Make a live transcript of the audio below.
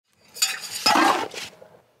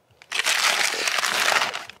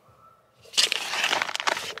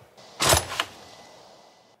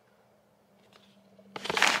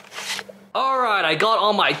Alright, I got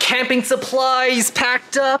all my camping supplies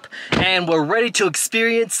packed up, and we're ready to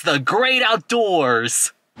experience the great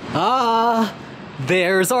outdoors. Ah,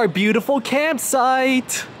 there's our beautiful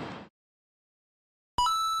campsite.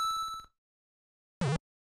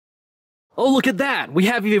 Oh, look at that! We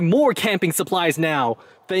have even more camping supplies now.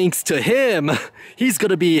 Thanks to him. He's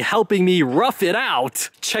gonna be helping me rough it out.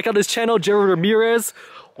 Check out his channel, Jared Ramirez.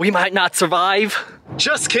 We might not survive.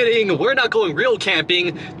 Just kidding, we're not going real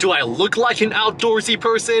camping. Do I look like an outdoorsy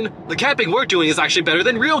person? The camping we're doing is actually better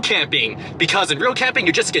than real camping. Because in real camping,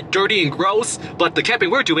 you just get dirty and gross. But the camping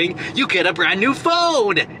we're doing, you get a brand new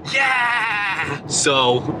phone. Yeah!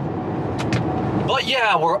 But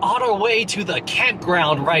yeah, we're on our way to the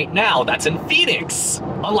campground right now. That's in Phoenix.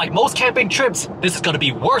 Unlike most camping trips, this is gonna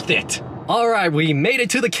be worth it. Alright, we made it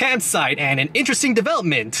to the campsite, and an interesting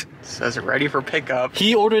development. It says ready for pickup.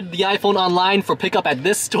 He ordered the iPhone online for pickup at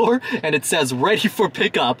this store, and it says ready for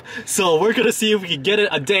pickup. So we're gonna see if we can get it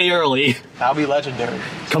a day early. That'll be legendary.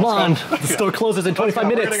 Come on, the store closes in 25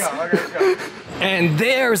 minutes. Let's go. And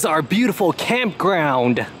there's our beautiful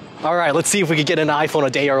campground. Alright, let's see if we can get an iPhone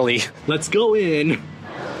a day early. Let's go in.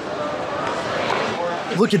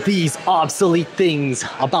 Look at these obsolete things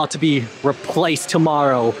about to be replaced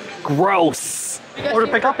tomorrow. Gross. Order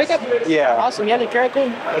pickup? Yeah. Awesome, yeah, very cool.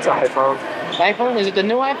 That's an iPhone. iPhone? Is it the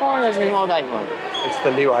new iPhone or is it the old iPhone? It's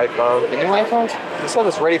the new iPhone. The new iPhone? It said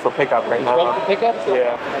it's ready for pickup right now. Ready for pickup?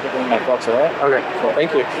 Yeah. I have to bring my box, alright? Okay, cool.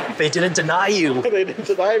 Thank you. They didn't deny you. They didn't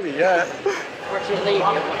deny me yet. Fortunately, it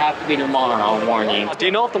will have to be tomorrow morning. Do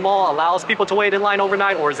you know if the mall allows people to wait in line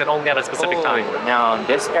overnight, or is it only at a specific time? Now,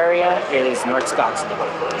 this area is North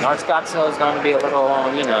Scottsdale. North Scottsdale is going to be a little,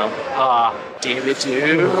 you know, damn it,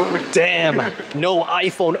 dude. Damn, no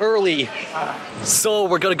iPhone early. So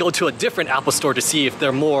we're gonna go to a different Apple store to see if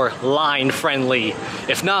they're more line friendly.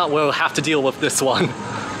 If not, we'll have to deal with this one.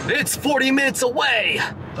 It's 40 minutes away.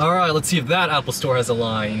 All right, let's see if that Apple store has a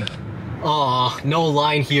line. Aw, no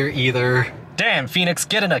line here either. Damn, Phoenix,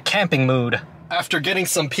 get in a camping mood. After getting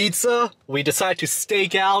some pizza, we decide to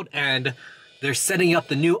stake out, and they're setting up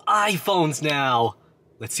the new iPhones now.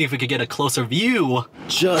 Let's see if we can get a closer view.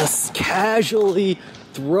 Just casually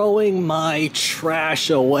throwing my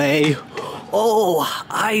trash away. Oh,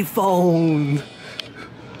 iPhone.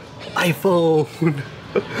 iPhone.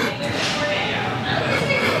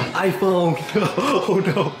 iPhone. Oh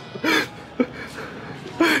no.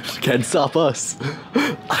 Can't stop us.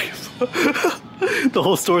 The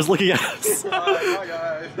whole store's looking at us. Hi,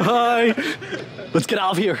 guys. Hi. Let's get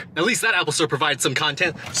out of here. At least that Apple store provides some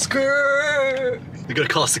content. Skirt. They're gonna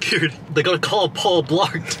call security. They're gonna call Paul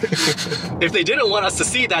Blart. If they didn't want us to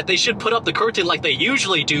see that, they should put up the curtain like they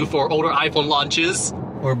usually do for older iPhone launches.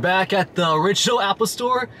 We're back at the original Apple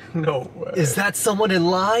store. No way. Is that someone in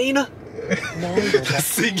line? No, the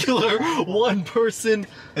singular one person.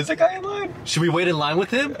 Is that guy in line? Should we wait in line with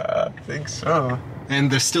him? I think so. And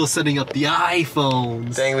they're still setting up the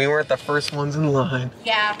iPhones. Dang, we weren't the first ones in line.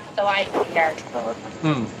 Yeah, so I care.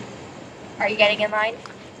 Are you getting in line?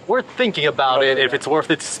 We're thinking about it, if it's worth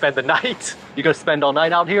it to spend the night. You gonna spend all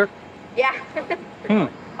night out here? Yeah.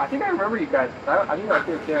 I think I remember you guys. I think I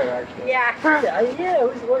was there actually. Yeah. Yeah,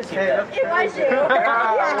 it was you. Hey, It was you.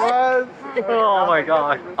 Yeah. Oh my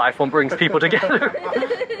god. iPhone brings people together.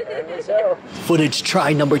 So, Footage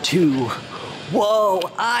try number 2. Whoa,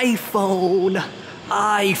 iPhone.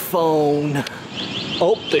 iPhone.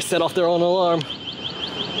 Oh, they set off their own alarm.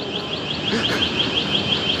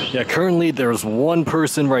 Yeah, currently there's one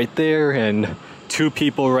person right there and 2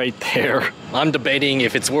 people right there. I'm debating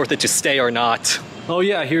if it's worth it to stay or not. Oh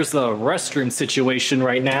yeah, here's the restroom situation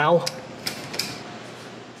right now.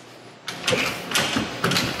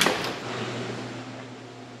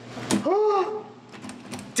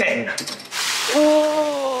 Dang.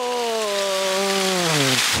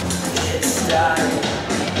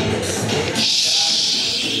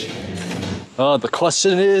 The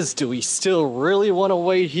question is, do we still really want to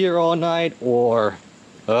wait here all night, or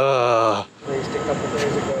Released a couple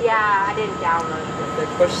days ago. Yeah, I didn't download it. They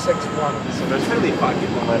pushed 6-1, so there's only 5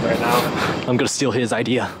 people in line right now. I'm gonna steal his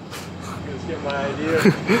idea. Just get my idea. Get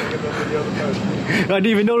the video of the post. I didn't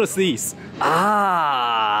even notice these.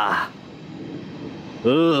 Ah.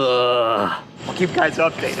 Ugh. I'll keep you guys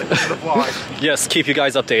updated with the vlog. Yes, keep you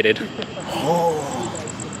guys updated. Oh.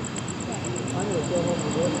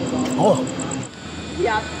 Oh.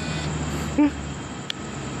 Yeah.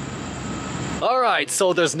 Alright,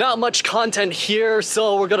 so there's not much content here,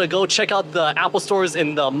 so we're gonna go check out the Apple stores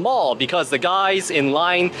in the mall because the guys in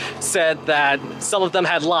line said that some of them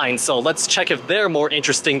had lines, so let's check if they're more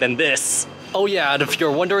interesting than this. Oh yeah, and if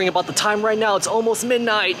you're wondering about the time right now, it's almost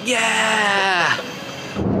midnight. Yeah!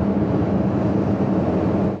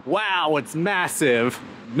 Wow, it's massive.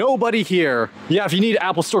 Nobody here. Yeah, if you need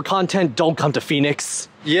Apple Store content, don't come to Phoenix.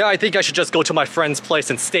 Yeah, I think I should just go to my friend's place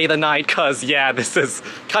and stay the night, cause yeah, this is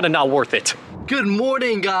kind of not worth it. Good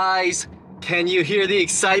morning, guys. Can you hear the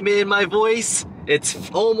excitement in my voice?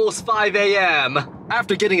 It's almost 5 a.m.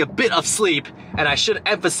 After getting a bit of sleep, and I should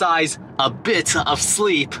emphasize a bit of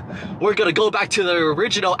sleep, we're gonna go back to the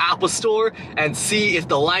original Apple Store and see if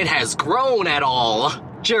the line has grown at all.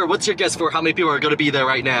 Jared, what's your guess for how many people are gonna be there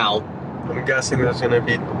right now? I'm guessing there's gonna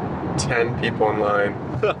be 10 people in line.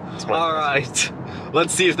 All right,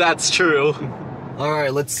 let's see if that's true. All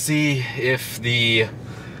right, let's see if the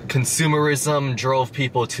consumerism drove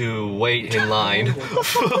people to wait in line. Nope,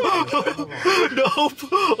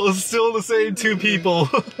 still the same 2 people.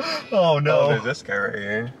 Oh no. Oh, there's this guy right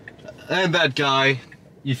here. And that guy,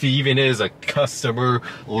 if he even is a customer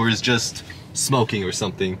or is just smoking or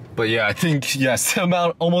something. But yeah, I think, yes,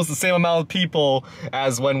 almost the same amount of people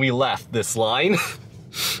as when we left this line.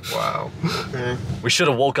 Wow. Okay. We should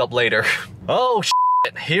have woke up later. Oh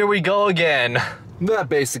shit, here we go again. That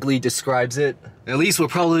basically describes it. At least we'll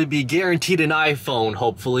probably be guaranteed an iPhone,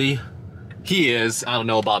 hopefully. He is, I don't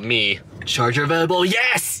know about me. Charger available,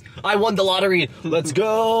 yes! I won the lottery, let's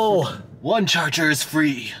go! 1 charger is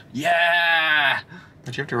free, yeah!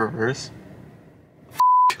 Did you have to reverse?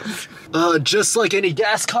 Just like any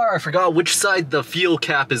gas car, I forgot which side the fuel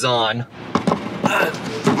cap is on.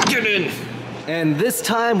 Get in! And this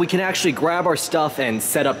time we can actually grab our stuff and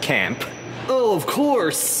set up camp. Oh, of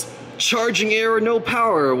course! Charging error, no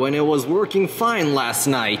power when it was working fine last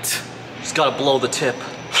night. Just gotta blow the tip.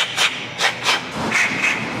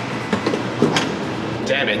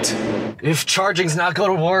 Damn it. If charging's not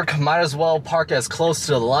gonna work, might as well park as close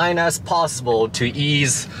to the line as possible to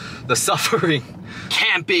ease the suffering.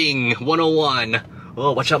 Camping 101.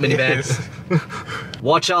 Oh, watch out, minivan.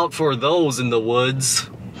 Watch out for those in the woods.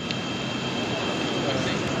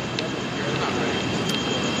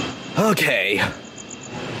 Okay.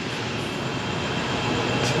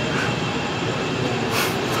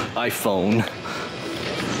 iPhone.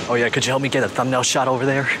 Oh yeah, could you help me get a thumbnail shot over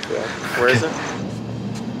there? Yeah. Where is it?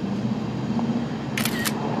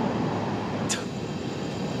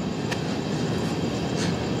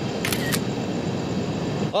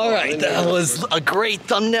 Alright, that was a great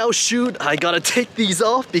thumbnail shoot. I gotta take these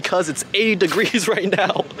off because it's 80 degrees right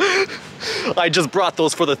now. I just brought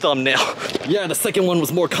those for the thumbnail. Yeah, the second one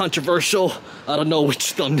was more controversial. I don't know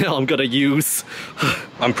which thumbnail I'm gonna use.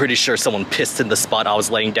 I'm pretty sure someone pissed in the spot I was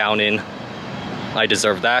laying down in. I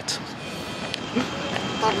deserve that.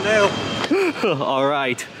 Thumbnail.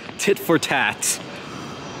 Alright, tit for tat.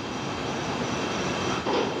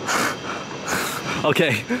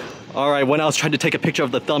 Okay. Alright, when I was trying to take a picture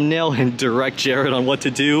of the thumbnail and direct Jared on what to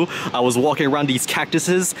do, I was walking around these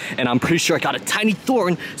cactuses and I'm pretty sure I got a tiny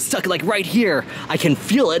thorn stuck like right here. I can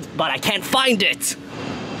feel it, but I can't find it.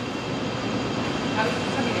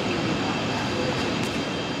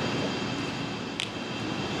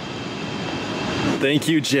 Thank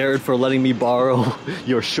you, Jared, for letting me borrow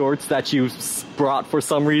your shorts that you brought for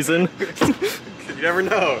some reason. You never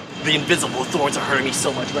know. The invisible thorns are hurting me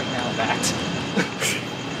so much right now, Matt.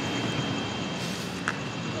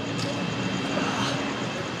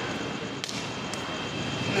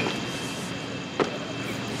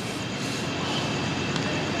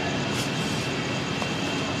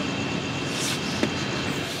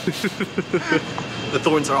 The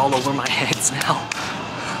thorns are all over my hands now.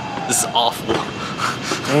 This is awful.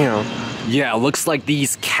 Damn. Yeah, looks like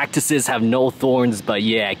these cactuses have no thorns, but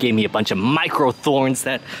yeah, it gave me a bunch of micro thorns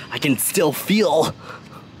that I can still feel.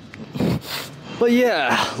 But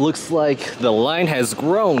yeah, looks like the line has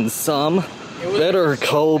grown some. Better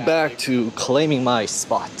go back to claiming my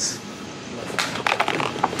spot.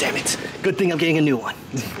 Damn it. Good thing I'm getting a new one.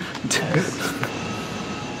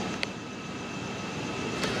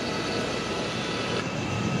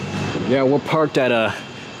 Yeah, we're parked at a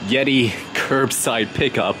Yeti curbside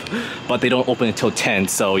pickup, but they don't open until 10,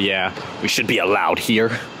 so yeah, we should be allowed here.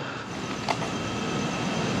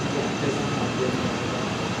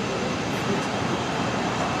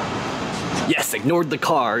 Yes, ignored the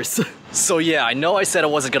cars. So yeah, I know I said I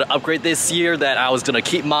wasn't gonna upgrade this year, that I was gonna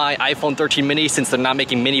keep my iPhone 13 mini since they're not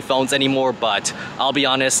making mini phones anymore, but I'll be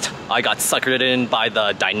honest, I got suckered in by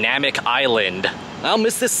the dynamic island. I'll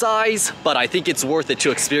miss this size, but I think it's worth it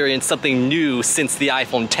to experience something new since the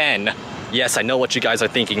iPhone 10. Yes, I know what you guys are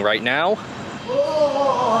thinking right now.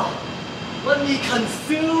 Oh, let me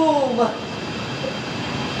consume!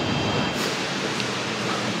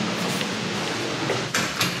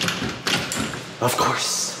 Of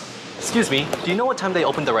course. Excuse me, do you know what time they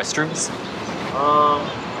open the restrooms?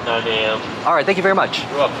 No damn. All right, thank you very much.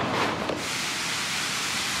 You're welcome.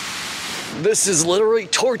 This is literally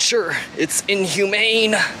torture. It's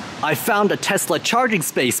inhumane. I found a Tesla charging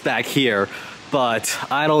space back here, but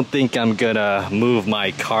I don't think I'm gonna move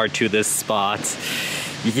my car to this spot.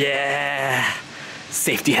 Yeah,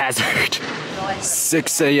 safety hazard.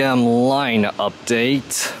 6 a.m. line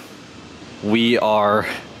update. We are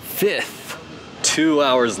 5th. 2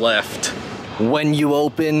 hours left. When you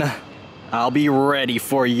open, I'll be ready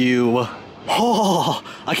for you. Oh,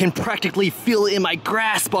 I can practically feel it in my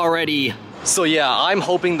grasp already. So yeah, I'm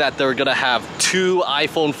hoping that they're gonna have 2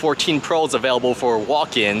 iPhone 14 Pros available for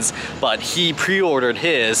walk-ins, but he pre-ordered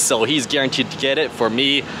his, so he's guaranteed to get it. For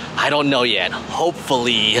me, I don't know yet.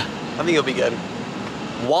 Hopefully. I think it'll be good.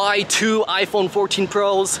 Why 2 iPhone 14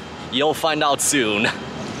 Pros? You'll find out soon.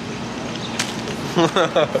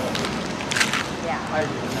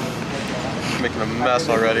 Making a mess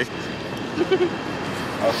already.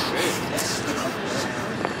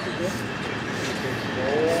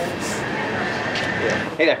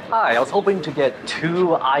 Hey there. Hi, I was hoping to get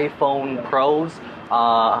 2 iPhone Pros,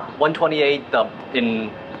 128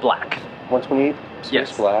 in black. 128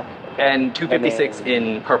 Yes. black. And 256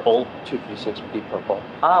 in purple. 256 deep purple.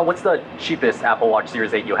 What's the cheapest Apple Watch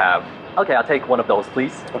Series 8 you have? Okay, I'll take one of those,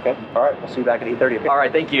 please. Okay. All right. We'll see you back at 8:30. Okay? All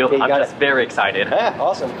right, thank you. Okay, you I'm got just very excited. Yeah,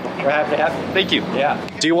 awesome. We're happy to have you. Thank you. Yeah.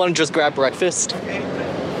 Do you want to just grab breakfast?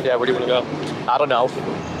 Yeah, where do you want to go? I don't know.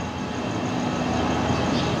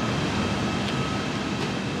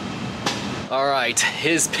 All right,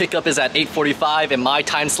 his pickup is at 8:45 and my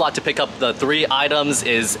time slot to pick up the 3 items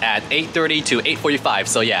is at 8:30 to 8:45.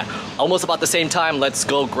 So yeah, almost about the same time. Let's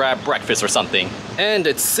go grab breakfast or something. And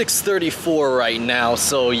it's 6:34 right now,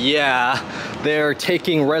 so yeah, they're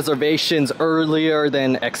taking reservations earlier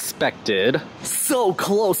than expected. So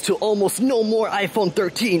close to almost no more iPhone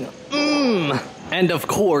 13. And of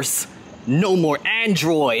course, no more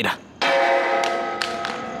Android.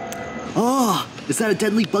 Oh, is that a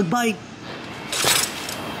deadly bug bite?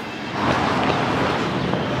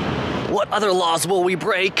 What other laws will we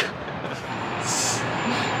break?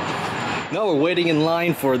 Now we're waiting in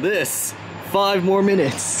line for this. 5 more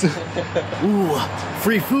minutes. Ooh,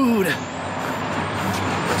 free food.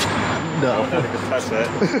 No. Touch that.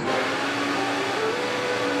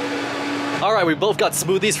 All right, we both got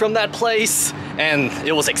smoothies from that place, and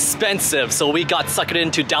it was expensive, so we got suckered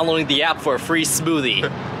into downloading the app for a free smoothie.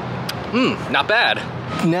 Not bad.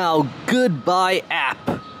 Now, goodbye app.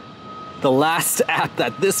 The last app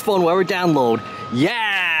that this phone will ever download.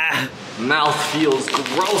 Yeah! Mouth feels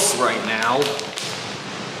gross right now.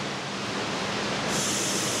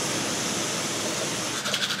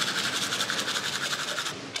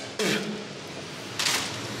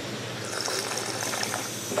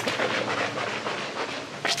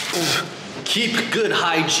 Keep good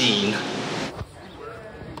hygiene.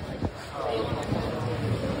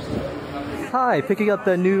 Hi, picking up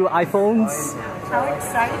the new iPhones. How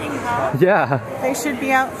exciting, huh? Yeah. They should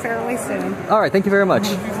be out fairly soon. All right, thank you very much.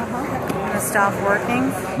 I'm gonna stop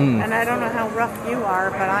working, and I don't know how rough you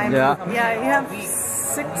are, but I'm. Yeah. Yeah, you have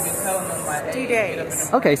 60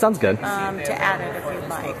 days Okay, sounds good. to add it if you'd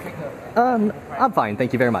like. I'm fine,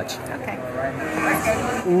 thank you very much. Okay.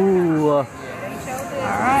 Ooh. All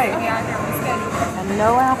right. And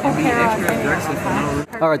no Apple Care on any of them,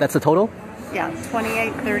 huh? All right, that's the total? Yeah,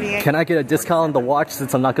 28.38. Can I get a discount on the watch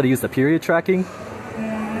since I'm not going to use the period tracking?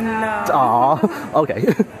 No. Aw, okay.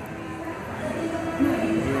 You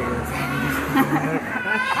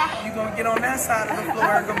gonna get on that side of the floor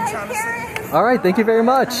and gonna be trying to see. All right, thank you very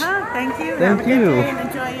much. Thank you. Thank Have a you. good day and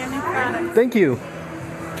enjoy your new product. Thank you.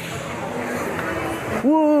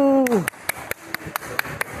 Woo!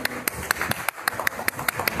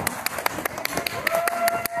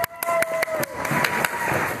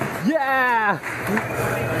 Yeah!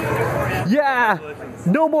 Yeah!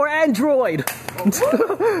 No more Android!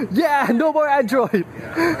 Yeah, no more Android!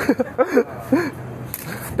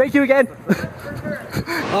 Thank you again!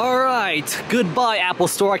 Alright, goodbye Apple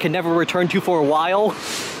Store I can never return to for a while.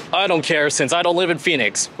 I don't care since I don't live in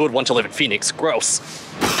Phoenix. Who would want to live in Phoenix? Gross.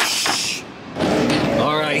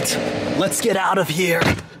 Alright, let's get out of here.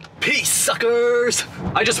 Peace, suckers!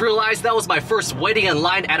 I just realized that was my first waiting in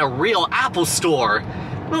line at a real Apple Store.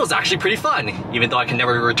 It was actually pretty fun, even though I can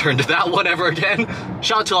never return to that one ever again.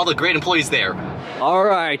 Shout out to all the great employees there. All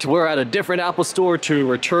right, we're at a different Apple Store to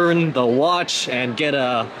return the watch and get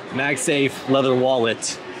a MagSafe leather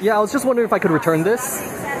wallet. Yeah, I was just wondering if I could return this.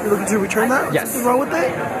 You're looking to return that? Yes. Something wrong with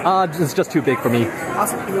that? It's just too big for me.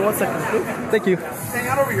 Awesome. Give me 1 second. Thank you. Hang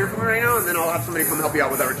out over here for me right now, and then I'll have somebody come help you out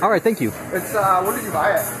with everything. All right, thank you. It's, when did you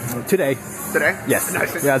buy it? Today. Today? Yes.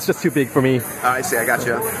 Nice. Yeah, it's just too big for me. I see, I got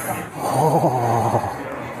you. Oh.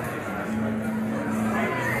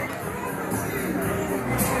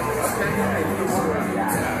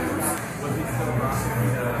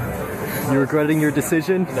 You regretting your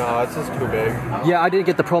decision? No, it's just too big. Yeah, I didn't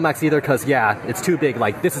get the Pro Max either because, yeah, it's too big.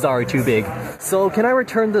 Like, this is already too big. So, can I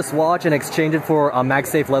return this watch and exchange it for a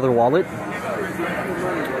MagSafe leather wallet?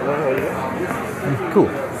 Cool.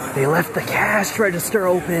 They left the cash register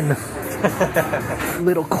open.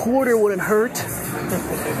 Little quarter wouldn't hurt.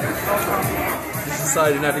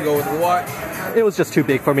 Decided not to go with the watch. It was just too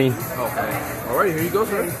big for me. Okay. Alright, here you go,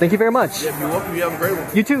 sir. Thank you very much. Yeah, you're welcome. You have a great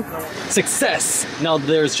one. You too. Success. Now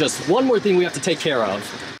there's just one more thing we have to take care of.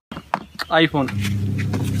 iPhone.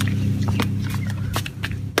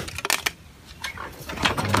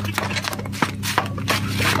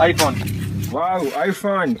 iPhone. Wow,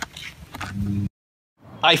 iPhone.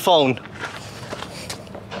 iPhone.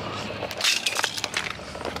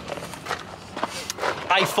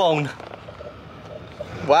 iPhone.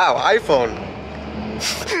 Wow, iPhone.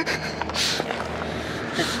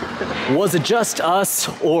 Was it just us,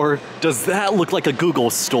 or does that look like a Google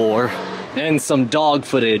store? And some dog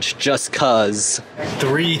footage, just cuz.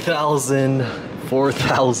 3,000,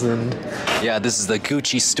 4,000. Yeah, this is the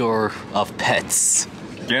Gucci store of pets.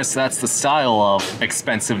 Guess that's the style of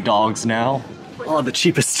expensive dogs now. Oh, the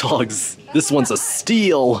cheapest dogs. This one's a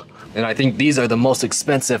steal. And I think these are the most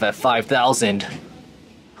expensive at 5,000.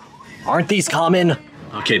 Aren't these common?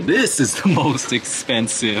 Okay, this is the most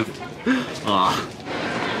expensive.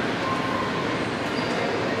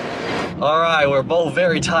 Alright, we're both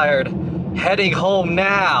very tired. Heading home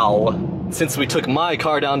now. Since we took my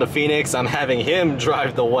car down to Phoenix, I'm having him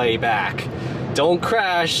drive the way back. Don't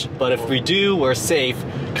crash, but if we do, we're safe,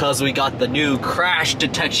 cause we got the new crash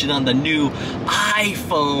detection on the new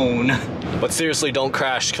iPhone. But seriously, don't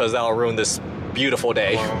crash, cause that'll ruin this beautiful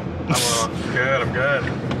day. I'm good.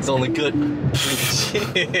 It's only good.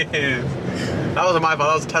 Jeez. That wasn't my fault,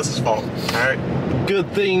 that was Tessa's fault. Alright.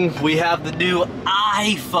 Good thing we have the new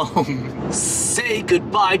iPhone. Say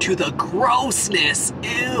goodbye to the grossness.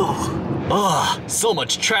 Ew. Ugh, so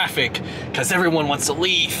much traffic, because everyone wants to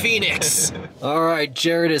leave Phoenix. Alright,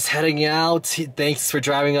 Jared is heading out. Thanks for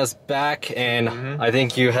driving us back, and I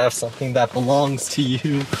think you have something that belongs to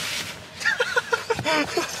you.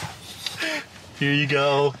 Here you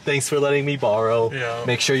go. Thanks for letting me borrow. Yeah.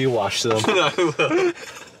 Make sure you wash them.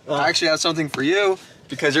 I actually have something for you,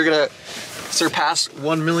 because you're gonna surpass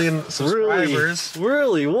 1 million subscribers.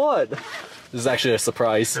 Really? What? This is actually a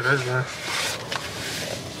surprise. It is, man.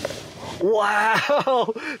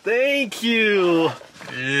 Wow! Thank you!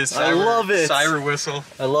 Yes, I love it. Siren whistle.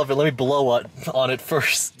 I love it. Let me blow on it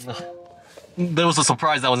first. That was a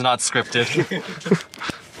surprise that was not scripted.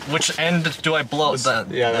 Which end do I blow?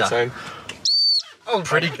 Yeah, that's fine. Oh,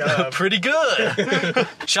 pretty good.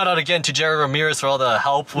 Shout out again to Jerry Ramirez for all the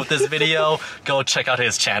help with this video. Go check out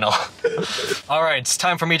his channel. All right, it's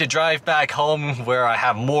time for me to drive back home where I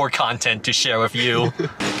have more content to share with you.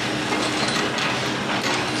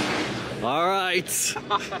 All right.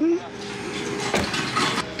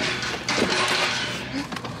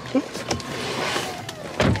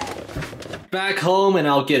 Back home, and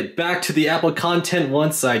I'll get back to the Apple content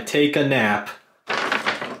once I take a nap.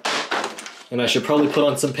 And I should probably put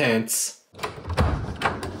on some pants.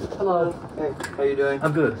 Hello. Hey, how you doing?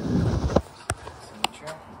 I'm good.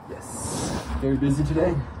 Yes. Very busy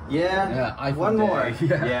today? Yeah. iPhone one day. more.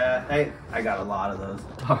 Yeah. Yeah. Hey, I got a lot of those.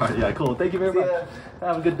 Alright, yeah, cool. Thank you very much.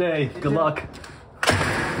 Have a good day. Good luck.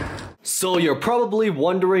 So you're probably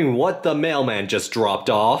wondering what the mailman just dropped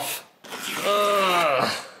off.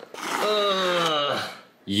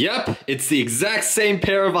 Yep, it's the exact same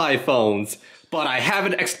pair of iPhones, but I have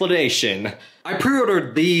an explanation. I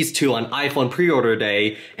pre-ordered these two on iPhone pre-order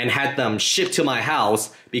day and had them shipped to my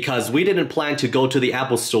house because we didn't plan to go to the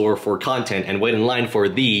Apple store for content and wait in line for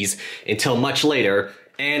these until much later.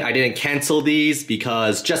 And I didn't cancel these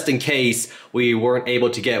because just in case we weren't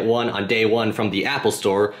able to get one on day one from the Apple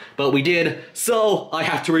store, but we did, so I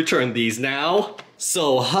have to return these now.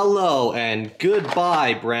 So hello and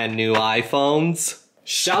goodbye, brand new iPhones.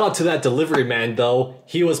 Shout out to that delivery man though.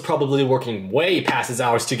 He was probably working way past his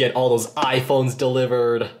hours to get all those iPhones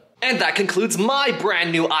delivered. And that concludes my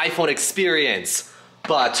brand new iPhone experience.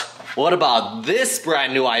 But what about this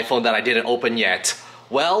brand new iPhone that I didn't open yet?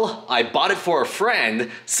 Well, I bought it for a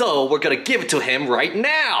friend, so we're gonna give it to him right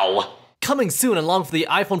now. coming soon along with the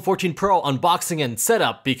iPhone 14 Pro unboxing and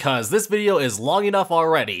setup because this video is long enough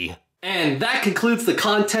already. And that concludes the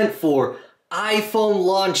content for iPhone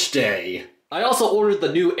launch day. I also ordered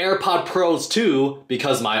the new AirPod Pros too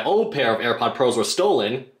because my old pair of AirPod Pros were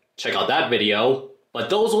stolen. Check out that video. But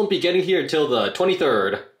those won't be getting here until the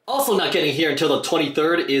 23rd. Also not getting here until the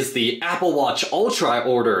 23rd is the Apple Watch Ultra I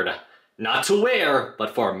ordered. Not to wear,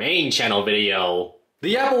 but for a main channel video.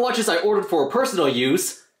 The Apple Watches I ordered for personal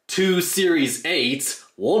use, 2 Series 8s,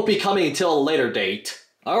 won't be coming until a later date.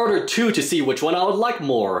 I ordered 2 to see which one I would like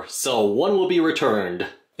more, so 1 will be returned.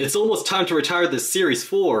 It's almost time to retire this Series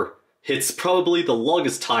 4. It's probably the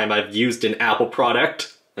longest time I've used an Apple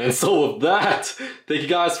product. And so with that, thank you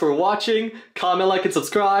guys for watching, comment, like, and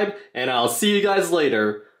subscribe, and I'll see you guys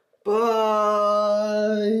later. Bye!